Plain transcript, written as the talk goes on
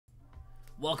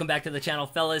Welcome back to the channel,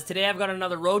 fellas. Today I've got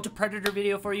another Road to Predator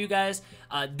video for you guys.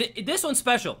 This one's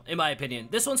special, in my opinion.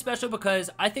 This one's special because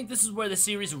I think this is where the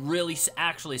series really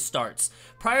actually starts.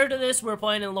 Prior to this, we were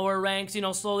playing in lower ranks, you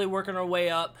know, slowly working our way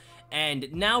up.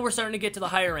 And now we're starting to get to the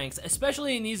higher ranks,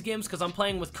 especially in these games because I'm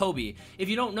playing with Kobe. If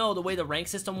you don't know, the way the rank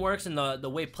system works and the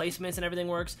way placements and everything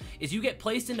works is you get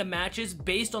placed into matches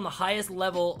based on the highest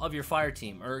level of your fire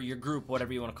team or your group,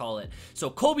 whatever you want to call it. So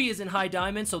Kobe is in high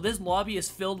diamond, so this lobby is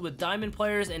filled with diamond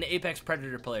players and Apex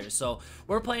Predator players. So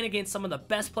we're playing against some of the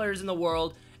best players in the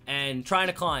world and trying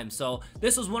to climb. So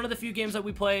this was one of the few games that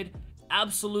we played.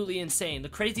 Absolutely insane. The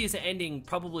craziest ending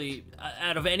probably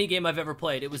out of any game I've ever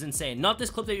played. It was insane. Not this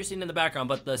clip that you're seeing in the background,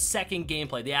 but the second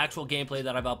gameplay, the actual gameplay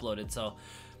that I've uploaded. So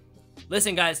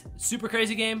listen guys, super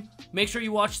crazy game. Make sure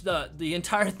you watch the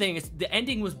entire thing. The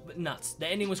ending was nuts. The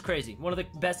ending was crazy. One of the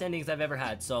best endings I've ever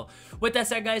had. So with that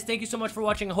said guys, thank you so much for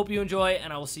watching. I hope you enjoy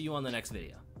and I will see you on the next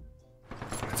video.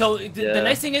 So the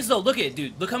nice thing is though, look at it,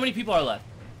 dude. Look how many people are left.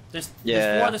 There's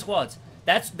 4 of the squads.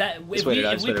 If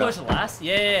we push last,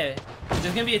 yeah.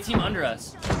 There's gonna be a team under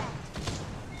us.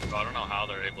 Bro, I don't know how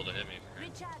they're able to hit me.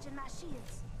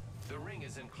 The ring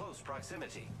is in close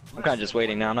proximity. I'm kind of just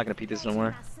waiting now. I'm not gonna peek this no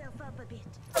more.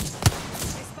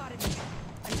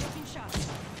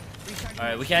 All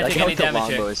right, we can't take any damage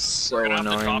here. So we're gonna have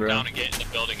to annoying, drop bro. down and get in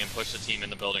the building and push the team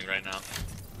in the building right now.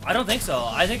 I don't think so.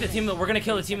 I think we're gonna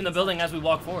kill the team in the building as we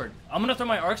walk forward. I'm gonna throw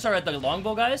my arc star at the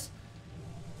longbow guys.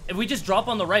 If we just drop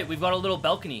on the right, we've got a little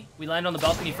balcony. We land on the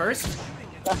balcony first. You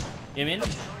know what I mean?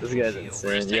 This guy's We're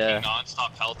insane, just taking yeah.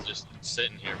 non-stop health just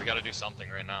sitting here. We gotta do something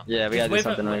right now. Yeah, we gotta do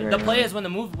something right The play is when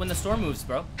the storm moves,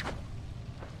 bro.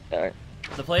 Alright.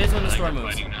 The play is when the storm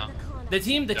moves. The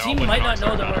team might not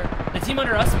know that the team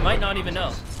under us might not even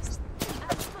know.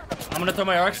 I'm gonna throw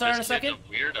my arc star in a second.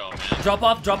 Weirdo, man. Drop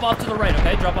off to the right,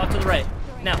 okay? Drop off to the right.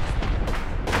 Now.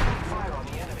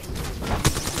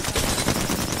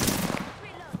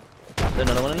 Is there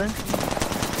another one in there?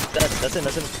 That's it,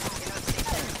 that's it.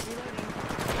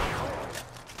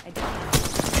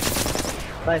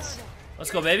 Nice. Let's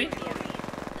go, baby.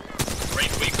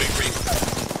 Break.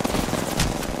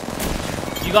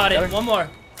 You got it. One more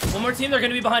team. They're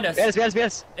gonna be behind us.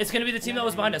 Yes. It's gonna be the team that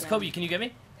was behind us. Kobe, can you get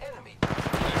me?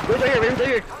 Right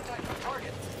here.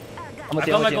 I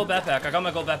got my gold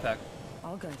backpack.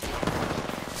 All good.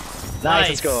 Nice,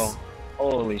 let's go.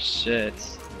 Holy shit.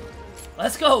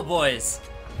 Let's go, boys.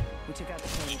 We took out the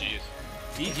kill.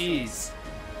 GG's.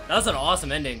 That was an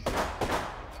awesome ending.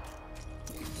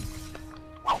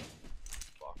 Fuck.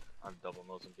 I'm double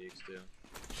Mozambiques too.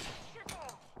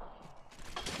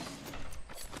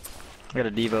 I got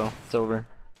a Devo. It's over.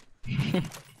 Yep,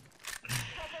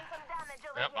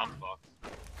 I'm fucked.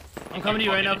 I'm coming to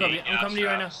you right now, Kobe. Yeah, I'm coming to you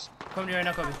right now,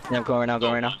 Kobe. Yeah, I'm going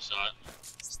right now.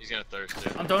 He's gonna thirst too.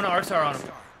 I'm throwing an arc star on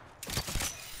him.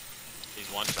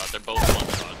 He's one shot. They're both one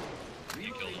shot.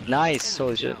 You killed him. Nice.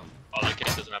 Holy shit. Oh, that kid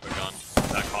doesn't have a gun.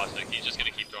 That caustic. He's just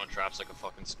gonna keep throwing traps like a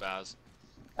fucking spaz.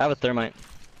 I have a thermite.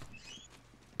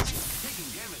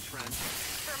 Taking damage, friend.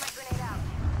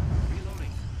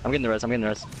 Reloading. I'm getting the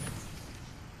rest.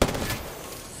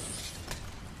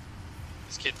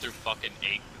 This kid threw fucking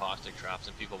 8 caustic traps,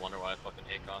 and people wonder why I fucking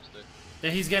hate caustic.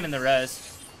 He's getting the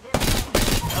res.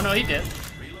 Oh no, he did.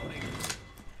 Reloading.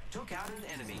 Took out an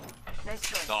enemy.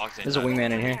 Dogs. There's a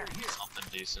wingman in here. Something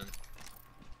decent.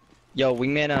 Yo,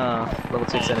 wingman, level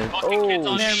 6 center.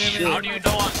 Oh, shit. How do you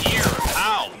know I'm here?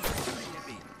 How?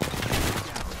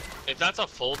 If that's a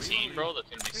full team, bro, that's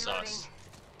gonna be sus.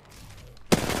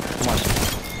 Come on.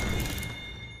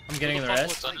 I'm getting the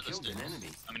res. I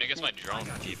mean, I guess my drone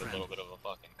can keep a little bit of a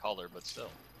fucking color, but still.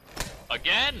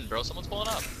 Again, bro, someone's pulling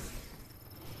up.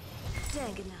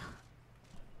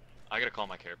 I gotta call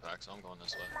my care pack, so I'm going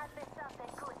this way.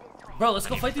 Bro, let's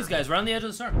go fight these guys. We're on the edge of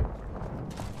the storm.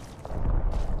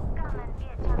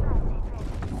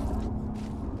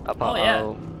 Oh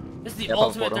yeah. This is the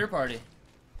ultimate third party.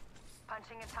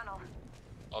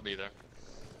 I'll be there.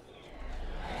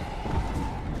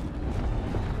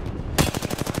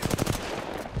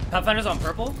 Pathfinder's on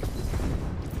purple.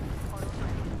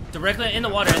 Directly in the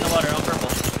water, on purple.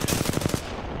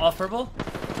 Off purple.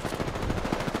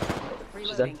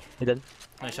 He's dead. He did.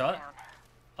 Nice shot.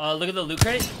 Look at the loot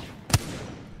crate.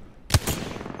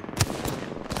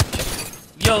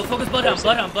 Yo, focus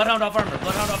Bloodhound off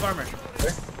armor.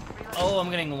 Oh, I'm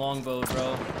getting longbowed,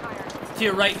 bro. To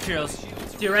your right, Trios.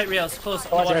 To your right, Rios. Close.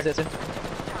 Oh, that's it.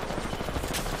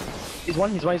 He's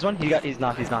one. He's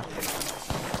not.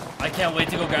 I can't wait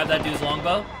to go grab that dude's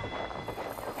longbow.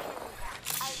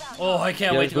 Oh, I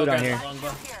can't wait to go grab that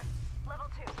longbow.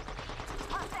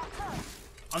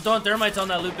 I'm throwing thermites on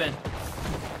that loop in.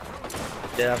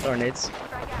 Yeah, I'm throwing nades.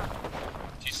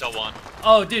 still one.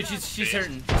 Oh, dude, she's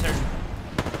hurting. She's hurting.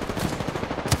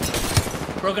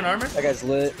 Broken armor? That guy's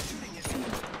lit.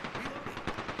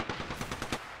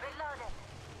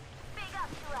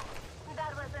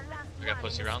 I got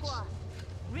pussy rounds.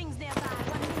 Rings nearby.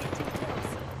 1 minute to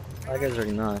close. That guy's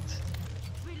already knocked.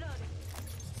 Reloading.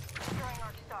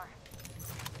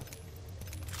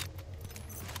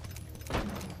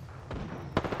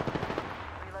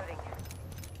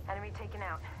 Enemy taken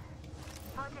out.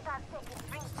 45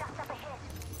 seconds. Rings just up ahead.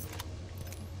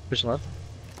 Pushing left.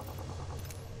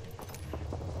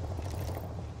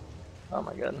 Oh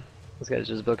my god. This guy's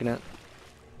just booking it.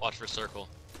 Watch for circle.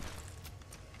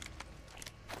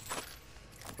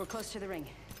 We're close to the ring.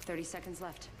 30 seconds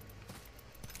left.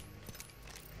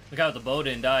 The guy with the bow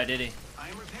didn't die, did he? I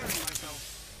am repairing myself.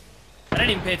 I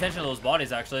didn't even pay attention to those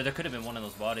bodies, actually. There could have been one of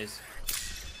those bodies.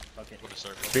 Okay. What a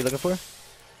circle. What are you looking for?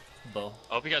 Bow.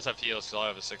 I hope you guys have heals, because I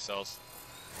have a 6 health.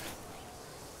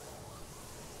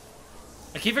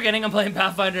 I keep forgetting I'm playing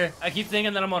Pathfinder. I keep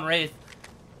thinking that I'm on Wraith.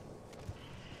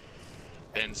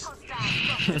 Bins.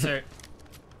 Yes, sir.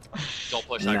 Don't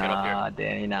push that, get up here. Nah,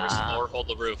 Danny, nah. Or hold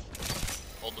the roof.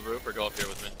 Hold the roof or go up here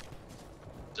with me.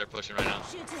 They're pushing right now.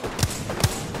 Shooting.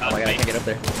 Oh my god, I can't get up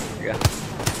there. Here you go.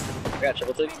 I got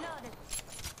triple take.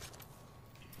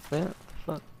 Yeah,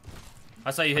 fuck.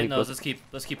 I saw you hitting those. Let's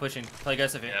keep pushing. Play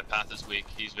aggressive here. Yeah, Path is weak.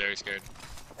 He's very scared.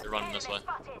 They're running this way.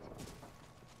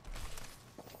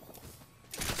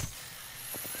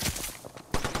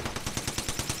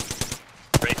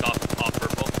 Break off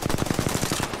purple.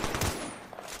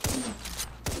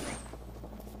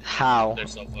 How? They're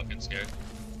so fucking scared.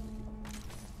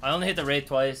 I only hit the Wraith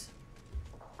twice.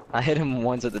 I hit him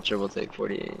once with the triple take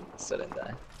 48, still didn't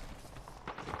die.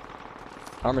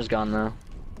 Armor's gone though.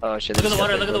 Oh shit. Look at the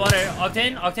water, look at the water.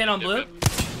 Octane on blue.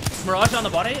 Mirage on the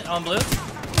body, on blue.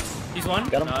 He's one.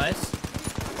 Got him. Nice.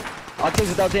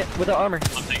 Octane's without armor.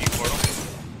 I'm taking portal.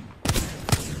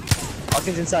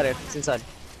 Octane's inside it. It's inside.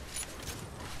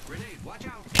 Grenade, watch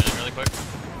out. Get in really quick.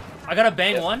 I got a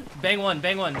bang Yep. one. Bang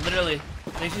one, literally. I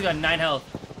think she's got 9 health.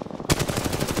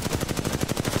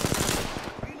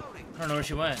 Reloading. I don't know where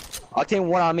she went. Octane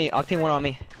one on me. Octane one on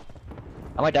me.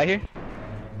 I might die here.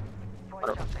 I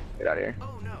don't. Get out of here.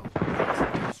 Oh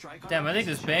no. Strike on Damn, I think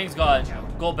this bang's got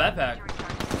gold backpack.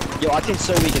 Yo, Octane's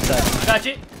so weak inside. Got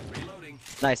you. Reloading.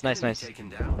 Nice. Taken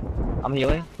down. I'm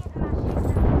healing.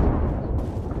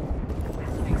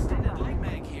 Extended light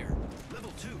mag here.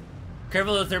 Level 2.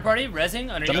 Careful of the third party.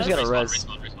 Rezzing underneath. Someone's got a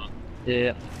Respawn, res. respawn.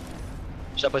 Yeah.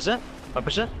 Should I push that? I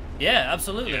push that? Yeah,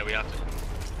 absolutely. Yeah, we have to.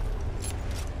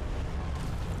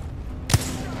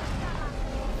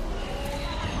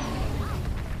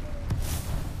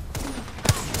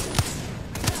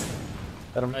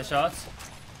 Got him. Nice shots.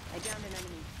 I downed an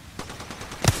enemy.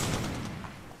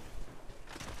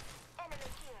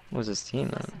 What was his team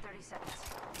Less then? than 30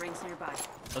 seconds. Rings nearby.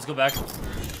 Let's go back.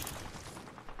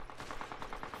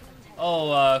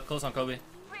 Oh, close on Kobe.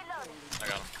 I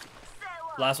got him.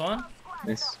 Last one.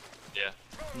 Nice. Yeah.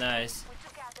 Nice.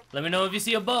 Let me know if you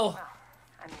see a bow.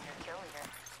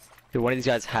 Dude, one of these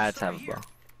guys had to have a bow.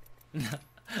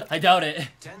 I doubt it.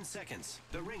 10 seconds.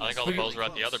 The ring I think is all the really bows were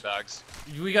at the close. other bags.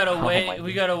 We gotta Oh wait. my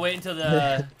We gotta wait until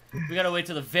the. We gotta wait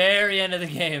till the very end of the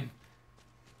game.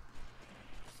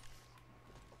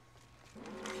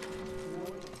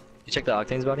 You check the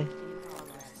Octane's body?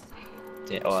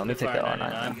 Yeah, oh, let me take that one.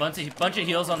 99. Bunch of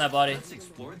heals on that body. Let's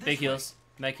explore this Big way. heals,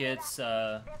 med kits,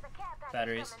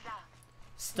 batteries,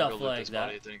 stuff Go loot like this that.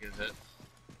 body, it didn't get hit.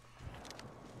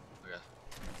 Okay.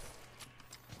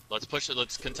 Let's push it.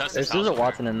 Let's contest this There's a house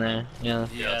Watson in there. Yeah.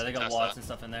 Yeah, let's they got contest Watts that. and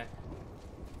stuff in there.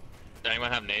 Does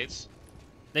anyone have nades?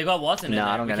 They got Watson in Nah,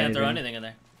 there. I don't We got can't throw anything. anything in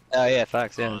there. Oh yeah,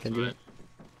 facts. Yeah, Oh, we that's can do right. it.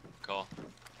 Call.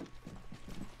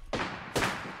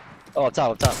 Oh, up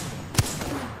top, up top.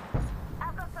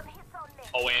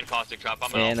 Oh, and caustic trap.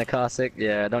 I'm And out. the caustic.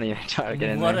 Yeah, don't even try to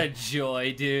get in What there. a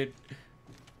joy, dude.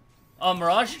 Oh,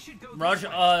 Mirage? We should go Mirage, this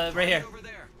way. right here. Over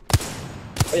there.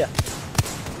 Oh yeah.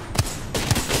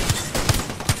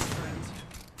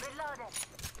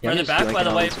 Yeah, I'm Further just back, by flanking the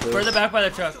all way. these fools. Further back by the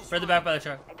truck. Further back by the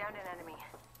truck. I downed an enemy.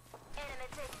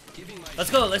 Giving my Let's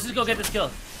go. Let's just go get this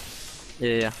kill.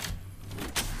 Yeah.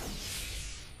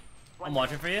 I'm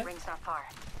watching for you. Rings not far.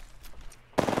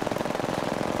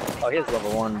 Oh, he has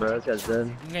level 1, bro. This guy's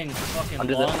dead. I'm getting fucking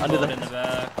Under the- longbowed the- in the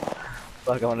back.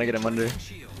 Fuck, I wanna get him under.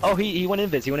 shield. Oh, he went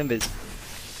invis. He went invis.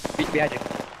 Behind you.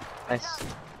 Nice.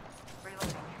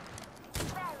 Reloading.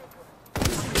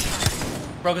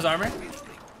 Broke his armor.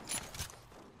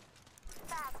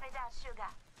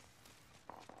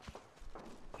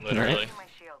 Literally. My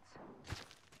shields.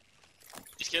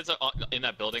 He's kids are in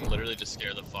that building literally just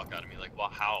scare the fuck out of me. Like, wow,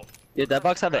 how? Did that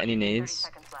box have any 30 nades?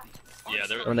 seconds left. Yeah,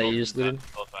 they're When you just looted?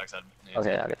 both backs had nades.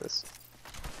 Okay, I'll get this.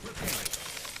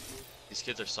 These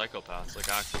kids are psychopaths, like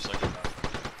actual psychopaths.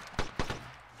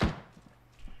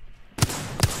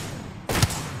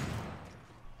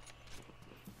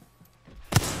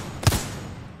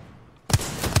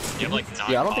 You have like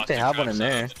 9 Yeah, I don't think they have one in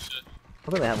there. boxes and shit.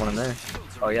 I think they have one in there.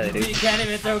 Oh yeah, they do. You can't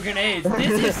even throw grenades.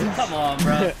 This is come on,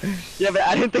 bro. Yeah, but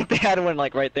I didn't think they had one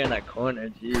like right there in that corner.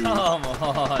 Jeez. Come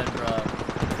on, bro.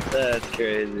 That's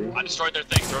crazy. I destroyed their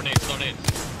thing. Throw nades, throw nades.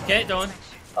 Okay, Doan.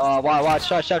 Watch,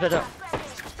 shot. Get out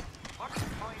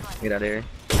of here.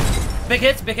 Big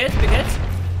hits, big hits, big hits.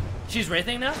 She's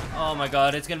wraithing now? Oh my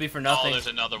god, it's gonna be for Oh, nothing. there's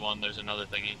another one. There's another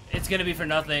thingy. It's gonna be for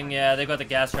nothing. Yeah, they've got the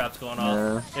gas traps going off.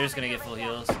 Yeah. They're just gonna get full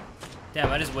heals. Damn,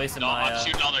 I just wasted No, my. I'm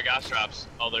shooting all their gas traps.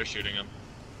 Oh, they're shooting them.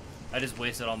 I just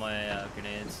wasted all my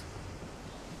grenades.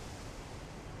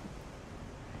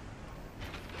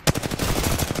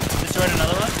 Destroyed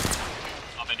another one.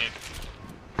 I'm in here.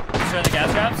 Destroyed the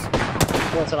gas traps.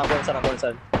 Go inside, I'm going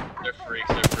inside. They're freaks.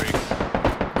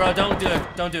 Bro, don't do it.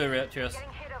 Don't do it, Trios. Getting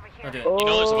hit over here. Don't do it. You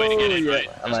know there's a way to get in, yeah. right?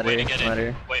 I'm There's a out way to here, get I'm out in.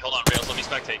 here. Wait, hold on, Rails. Let me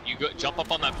spectate. You go, jump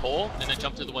up on that pole and then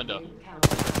jump through the window.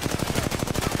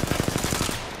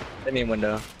 I mean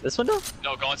window. This window?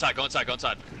 No, go inside. Go inside.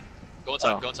 Oh.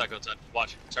 Go inside.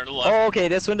 Watch. Turn to the left. Oh, okay,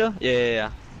 this window? Yeah.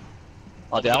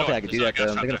 Oh, Open dude, I the don't think door. I could do There's that no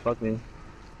though. gas They're gonna trap fuck me.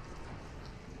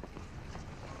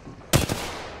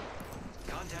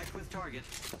 Contact with target.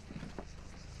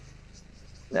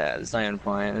 Yeah, it's not even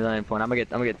point. It's not even point. I'm gonna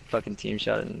get fucking team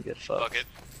shot and get fucked. Fuck it.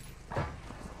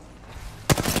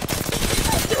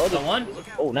 Oh, The one?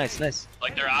 oh, nice.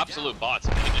 Like, they're absolute bots.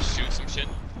 If you can just shoot some shit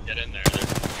and get in there,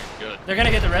 you're good. They're gonna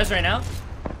get the res right now.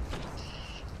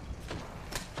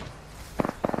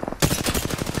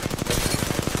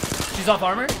 She's off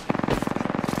armor.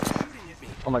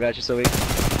 Oh my god, she's so weak.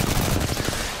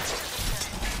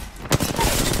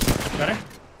 Got her.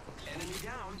 Enemy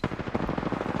down.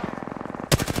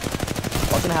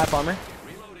 What's in half armor?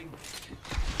 Reloading.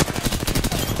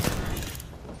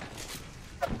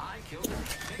 I killed her.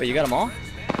 Wait, you got them all?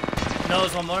 No,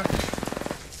 there's one more.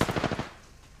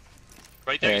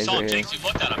 Right there, Yeah, you he's saw him. right here. Jinx, you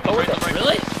looked at him. Oh, He's right, right.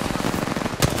 Really?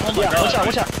 Oh my Yeah, god.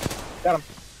 watch out. Got him.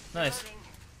 Nice.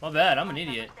 My bad. I'm an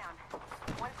idiot.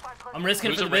 I'm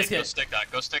risking it Who's for a the raid? Go biscuit. stick that.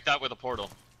 Go stick that with a portal.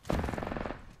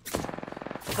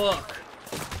 Fuck.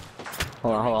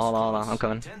 Hold on. I'm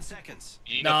coming. 10 seconds.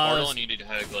 You need No, a portal it's- and you need a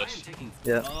head I am glitch. taking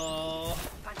Yeah. Oh.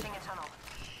 Punching a tunnel.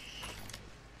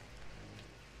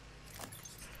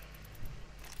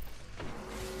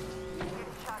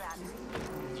 Shot at.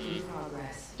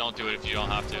 Don't do it if you don't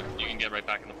have to. You can get right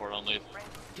back in the portal and leave.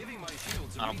 giving my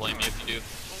shields a I don't blame you if you do. Need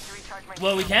to recharge my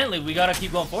Well, we can't leave. We gotta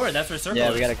keep going forward. That's where circle Yeah,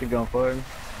 is. we gotta keep going forward.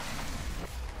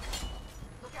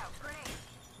 Look out, grenade.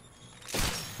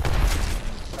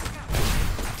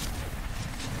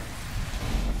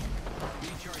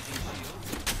 recharging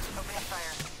shields. Opening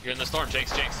fire. You're in the storm,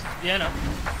 Jinx. Yeah, no.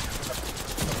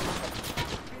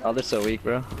 Oh, they're so weak,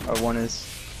 bro. Our one is.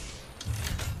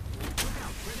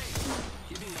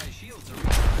 Giving my shields a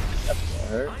recharge.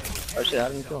 Hurt. Oh shit, how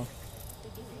did he kill?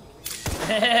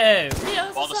 Hey,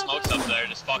 Rios, While the what's up, smoke's bro? up there,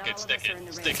 just fucking stick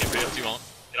it. Stick it, Rios. You won't.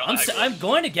 You don't have I'm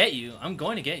going to get you. I'm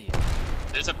going to get you.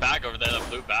 There's a bag over there, that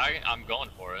blue bag. I'm going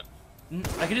for it.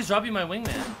 I can just drop you my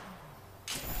wingman.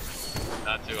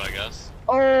 That too, I guess.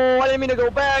 Oh, I didn't mean to go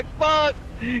back. Fuck!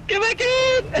 Get back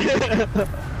in!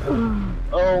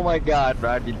 Oh my god,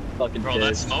 bro, I'd be fucking Bro, that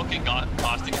pissed. smoke and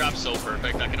caustic trap's so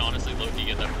perfect. I can honestly low-key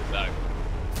get that blue bag.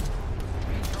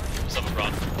 What's up, bro?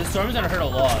 The storm's gonna hurt a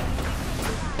lot.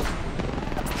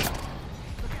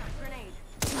 Grenade.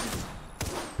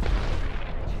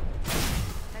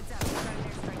 Heads up.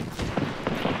 Predator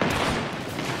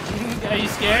strike. Are you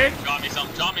scared? Drop me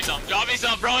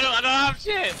some, bro. I don't have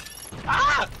shit.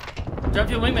 Ah! Drop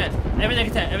your wingman. Everything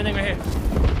content. Everything right here.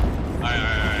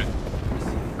 Alright.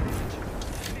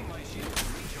 Giving my shields a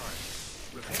recharge.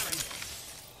 Repairing.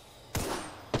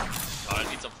 Oh, I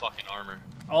need some fucking armor.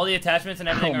 All the attachments and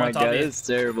everything Oh are my on top god, of you. it's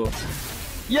terrible.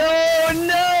 Yo,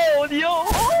 no! Yo,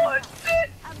 oh shit!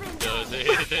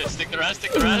 Stick the rest. I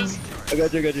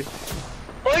got you.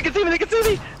 Oh, they can see me!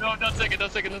 No, don't take it.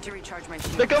 Need to recharge my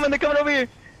shield. They're coming over here!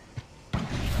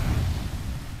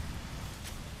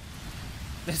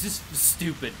 This is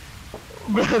stupid.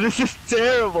 Bro, this is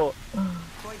terrible!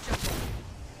 Boy, jumping.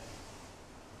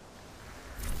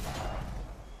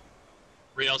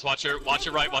 Rios, watch your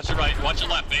right, watch your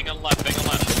left, bang on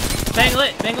left. Bang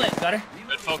lit. Got her.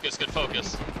 Good focus.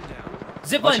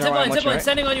 Zipline. watch your right.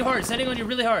 Sending on you hard. Sending on you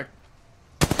really hard.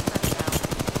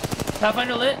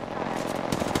 Pathfinder lit.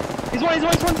 He's one.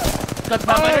 Got the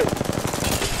Pathfinder.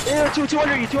 Yeah, two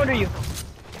under you.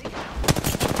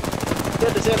 Stay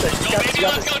up there. Go, baby,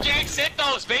 let's go, Jank. Hit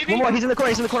those, baby. One more, he's in the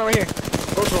corner right here.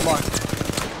 Both of them are.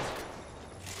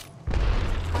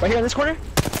 Right here in this corner.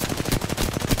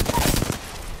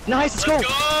 Nice, let's go. Let's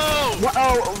go. What?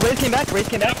 Oh, Wraith came back.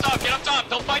 Get up top.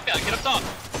 Don't fight that. Get up top.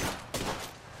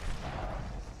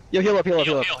 Yo, heal up.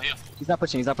 Heal. He's not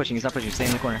pushing. Stay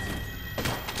in the corner.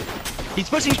 He's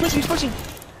pushing.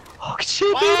 Oh, shit,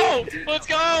 Oh, baby. let's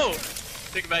go.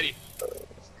 Take a Betty.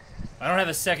 I don't have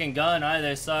a second gun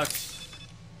either. Sucks.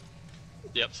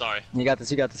 Yep, sorry. You got this.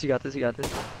 Go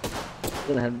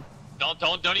ahead.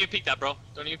 Don't even peek that, bro.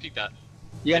 Don't even peek that.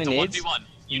 You got It's a any nades? 1v1.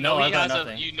 You No, know I he got has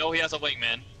nothing. you know he has a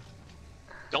wingman.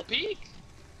 Don't peek.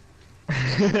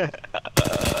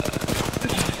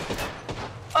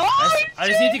 I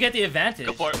just need to get the advantage.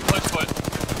 Go for it. Push.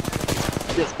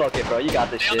 Just fuck it, bro. You got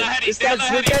this Stay on shit. the heady. This Stay on guy's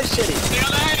the heady. shitty. Stay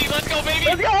on the heady. Let's go, baby.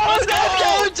 Let's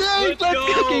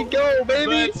fucking go,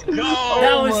 baby. Let's go.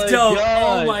 That Oh was my dope.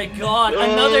 God. Oh my god.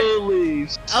 Holy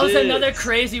That was shit. another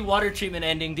crazy water treatment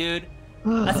ending, dude.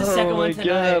 That's the second one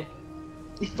tonight.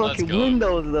 He fucking go. win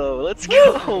those though. Let's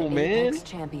go, man. Apex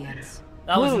champions.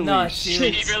 That was Holy nuts, shit.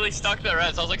 dude. He really stuck the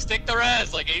res. I was like, stick the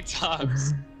res like 8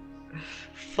 times.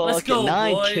 Let's go, Fucking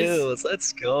 9 boys. kills.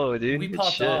 Let's go, dude. We Good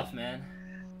popped shit. off, man.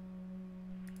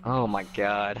 Oh my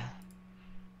god.